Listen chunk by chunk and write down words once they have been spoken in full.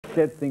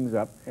set things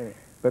up. Yeah.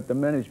 But the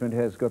management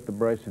has got the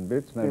brace and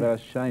bits, and they've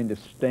asked Shane to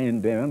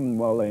stand down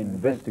while they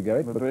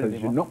investigate, because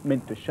you're not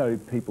meant to show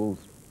people's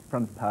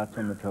front parts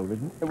on the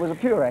television. It was a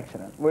pure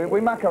accident. We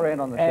muck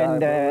around on the show,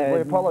 and we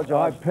apologise.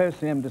 I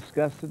personally am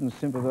disgusted and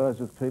sympathise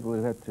with people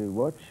who had to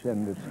watch,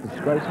 and it's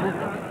disgraceful.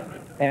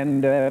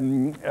 And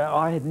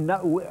I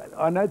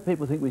know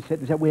people think we set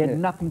this up. We had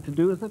nothing to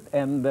do with it.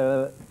 And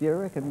do you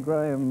reckon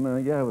Graham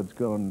Yarwood's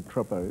gone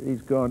troppo?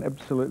 He's gone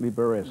absolutely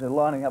burlesque. They're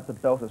lining up to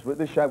belt us with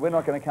this show. We're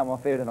not going to come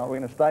off air tonight. We're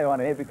going to stay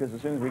on air, because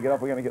as soon as we get off,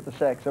 we're going to get the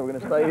sack. So we're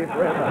going to stay here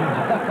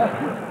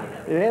forever.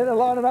 Yeah, they're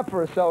lining up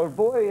for us. So,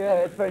 boy,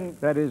 it's been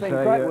great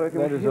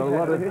working with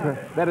you.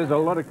 That is a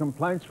lot of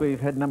complaints.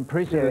 We've had an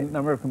unprecedented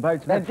number of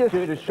complaints. And that's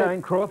due to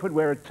Shane Crawford.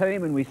 We're a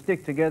team and we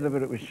stick together,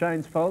 but it was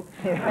Shane's fault.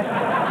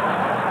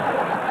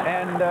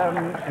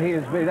 And he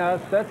has been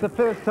asked, that's the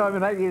first time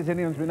in 8 years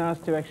anyone's been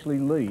asked to actually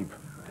leave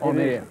on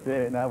air.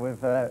 Yeah, no,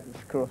 we've,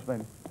 of course,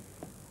 been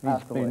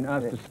asked to leave. He's been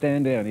asked to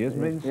stand down. He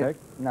hasn't been sacked?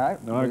 No.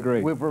 I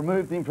agree. We've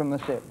removed him from the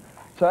set.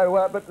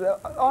 So, but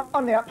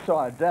on the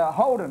upside,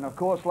 Holden, of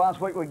course, last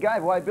week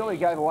Billy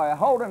gave away a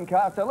Holden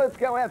car, so let's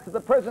go out to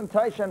the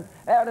presentation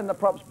out in the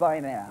props bay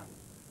now.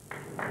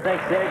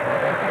 Thanks, Ed.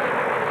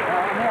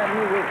 I'm out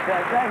here with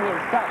Damien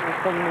Sutton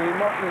from the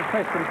Motton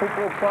Preston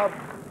Football Club,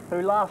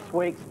 who last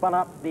week spun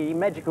up the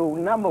magical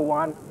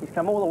 #1. He's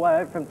come all the way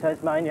over from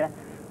Tasmania,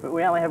 but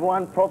we only have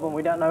one problem.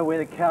 We don't know where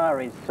the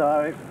car is,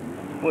 so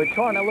we're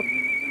trying to look...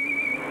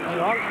 Hang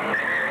on.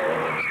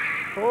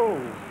 Oh.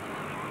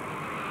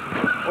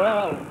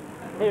 Well,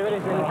 here it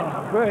is,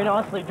 very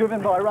nicely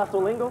driven by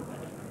Russell Lingle.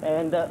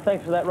 And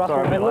thanks for that, Russell.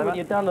 Sorry, look what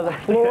you've done to the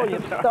floor.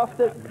 You've stuffed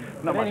it.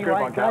 Not much anyway, grip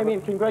on carbon.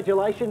 Damien,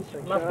 congratulations.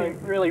 Must be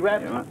really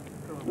wrapped,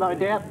 no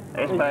doubt.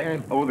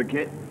 S-Pack, all the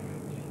kit.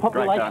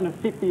 Population of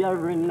 50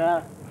 over in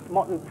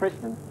Motton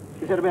Preston.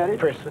 Is that about it?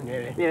 Preston,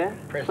 yeah. Yeah?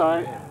 Preston, so,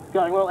 yeah.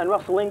 Going well. And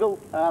Russell Lingle,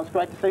 it's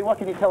great to see. What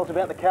can you tell us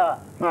about the car?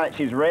 Mate,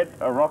 she's red,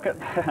 a rocket.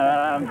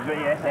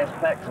 VS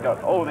S-Pack's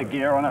got all the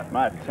gear on it,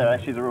 mate.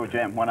 She's a real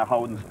gem, one of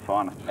Holden's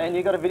finest. And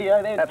you got a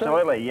video there?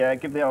 Absolutely, yeah.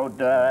 Give the old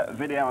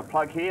video a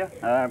plug here.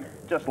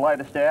 Just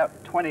latest out,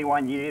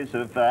 21 years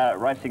of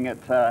racing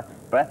at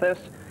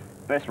Bathurst.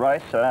 Best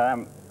race,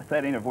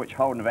 13 of which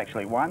Holden have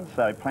actually won,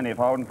 so plenty of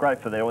Holden. Great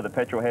for all the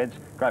petrol heads,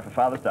 great for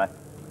Father's Day.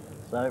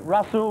 So,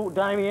 Russell,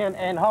 Damien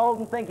and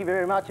Holden, thank you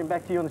very much, and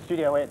back to you in the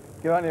studio, Ed.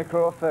 Good on you,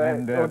 Croft.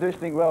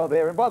 Auditioning well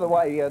there. And by the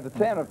way, the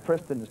town of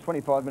Preston is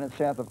 25 minutes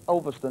south of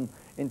Ulverston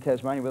in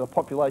Tasmania with a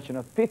population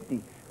of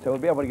 50. So we'll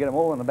be able to get them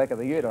all in the back of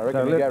the ute, I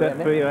reckon. So let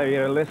that be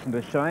a lesson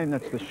to Shane.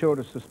 That's the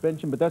shortest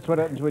suspension, but that's what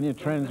happens when you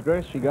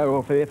transgress. You go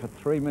off air for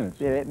 3 minutes.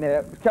 Yeah,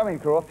 now, coming,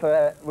 Croft,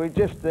 we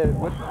just...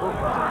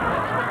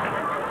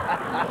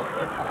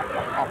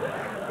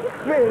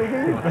 Really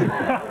good.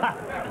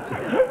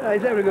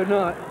 He's having a good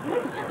night.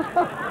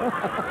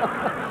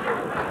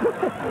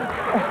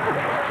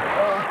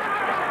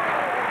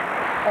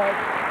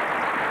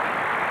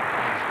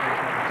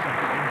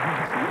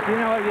 You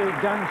know what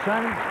you've done,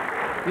 Shane?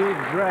 You've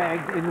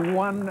dragged, in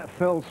one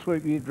fell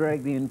swoop, you've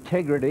dragged the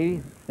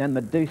integrity and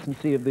the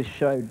decency of this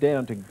show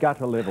down to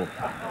gutter level.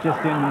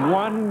 Just in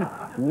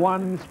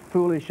one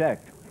foolish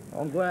act.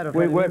 I'm glad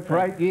we worked for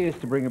 8 years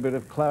to bring a bit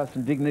of class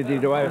and dignity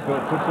to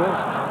AFL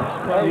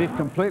football. Well, you've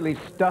completely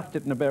stuffed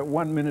it in about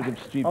 1 minute of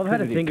stupidity. I've had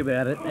to think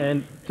about it,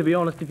 and to be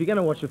honest, if you're going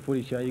to watch a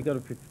footy show, you've got to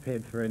be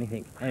prepared for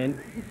anything. And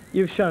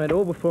you've shown it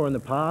all before in the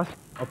past.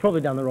 I've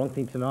probably done the wrong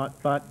thing tonight,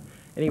 but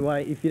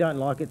anyway, if you don't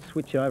like it,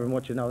 switch over and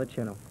watch another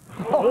channel.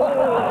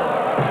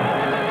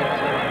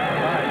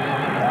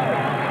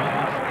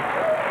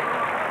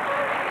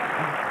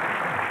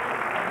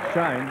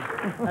 Shane.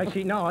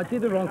 Actually, no, I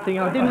did the wrong thing.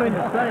 I didn't mean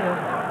to say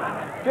that.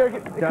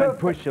 Don't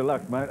push your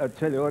luck, mate. I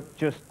tell you what,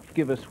 just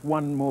give us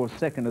 1 more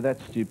second of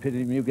that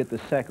stupidity and you'll get the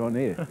sack on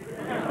air.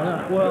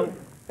 Well,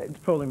 it's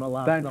probably my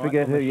last night. Don't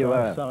forget who you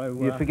are. So,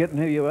 You're forgetting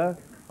who you are?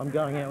 I'm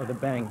going out with a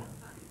bang.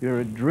 You're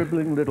a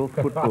dribbling little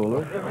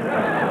footballer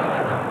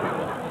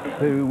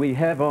who we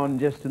have on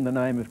just in the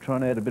name of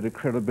trying to add a bit of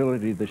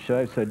credibility to the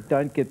show, so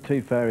don't get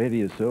too far ahead of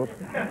yourself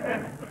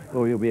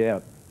or you'll be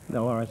out.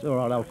 No worries. All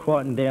right, I'll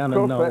quieten down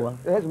and I'll...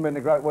 It hasn't been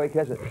a great week,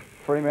 has it?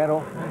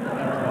 Fremantle,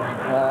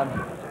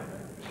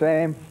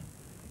 Sam.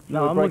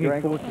 No, I'm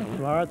looking forward to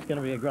tomorrow. It's going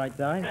to be a great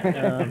day.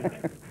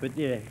 But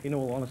yeah, in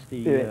all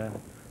honesty,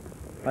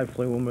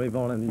 hopefully we'll move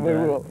on and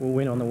we'll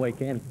win on the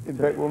weekend. In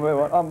fact, we'll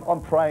move on.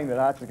 I'm praying that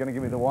Arch is going to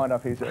give me the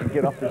wind-up here so I can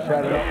get off the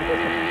show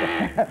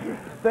tonight.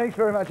 Thanks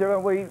very much,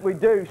 everyone. We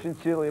do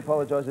sincerely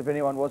apologise if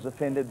anyone was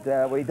offended.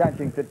 We don't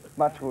think that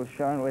much was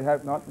shown. We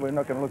hope not. We're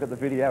not going to look at the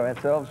video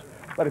ourselves.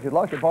 But if you'd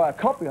like to buy a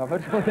copy of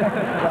it,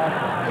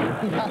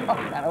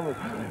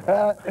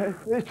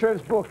 there's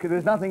Trev's book.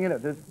 There's nothing in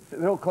it.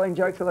 They're all clean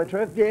jokes, are they,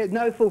 Trev? Yeah,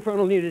 no full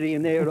frontal nudity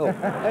in there at all.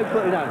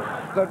 Absolutely none.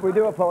 But we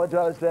do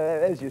apologise.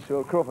 As you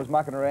saw, Crawford was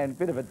mucking around,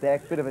 bit of a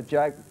dack, bit of a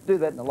joke. Do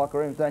that in the locker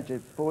rooms, don't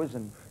you, boys?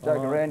 And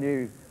joke around,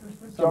 you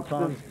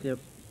sometimes, jobsters.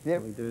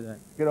 Yep, we do that.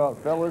 Good old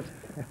fellas.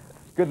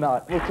 Good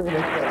night. We'll see you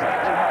next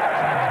time.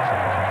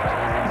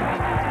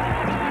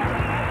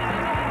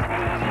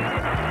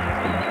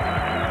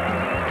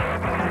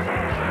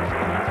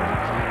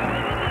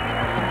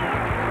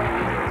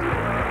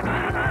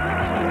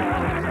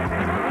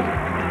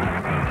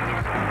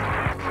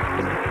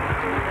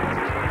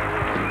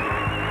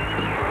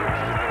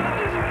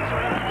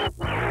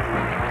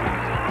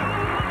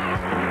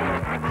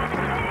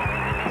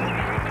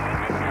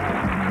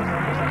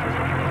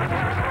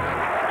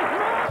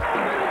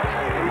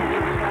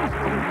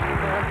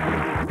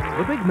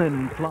 big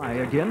men fly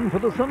again for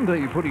the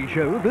Sunday Footy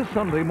Show this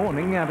Sunday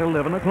morning at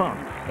 11 o'clock.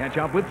 Catch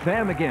up with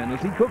Sam again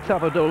as he cooks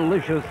up a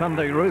delicious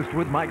Sunday roast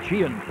with Mike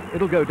Sheehan.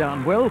 It'll go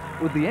down well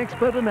with the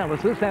expert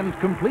analysis and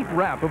complete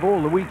wrap of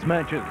all the week's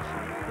matches.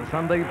 The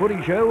Sunday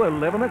Footy Show,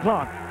 11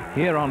 o'clock,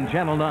 here on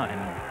Channel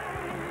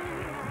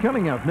 9.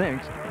 Coming up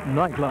next,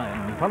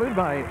 Nightline, followed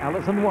by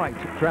Alison White,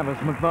 Travis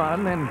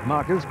McMahon and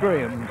Marcus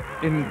Graham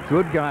in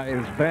Good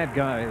Guys, Bad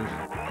Guys.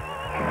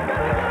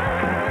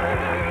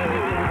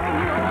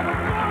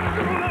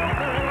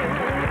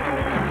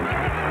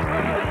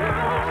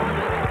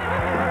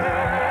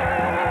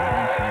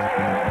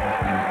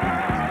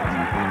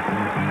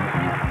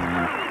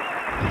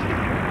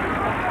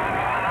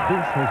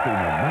 This has been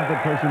another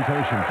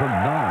presentation from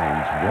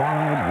Nine's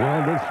Wide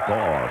World of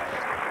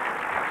Sports.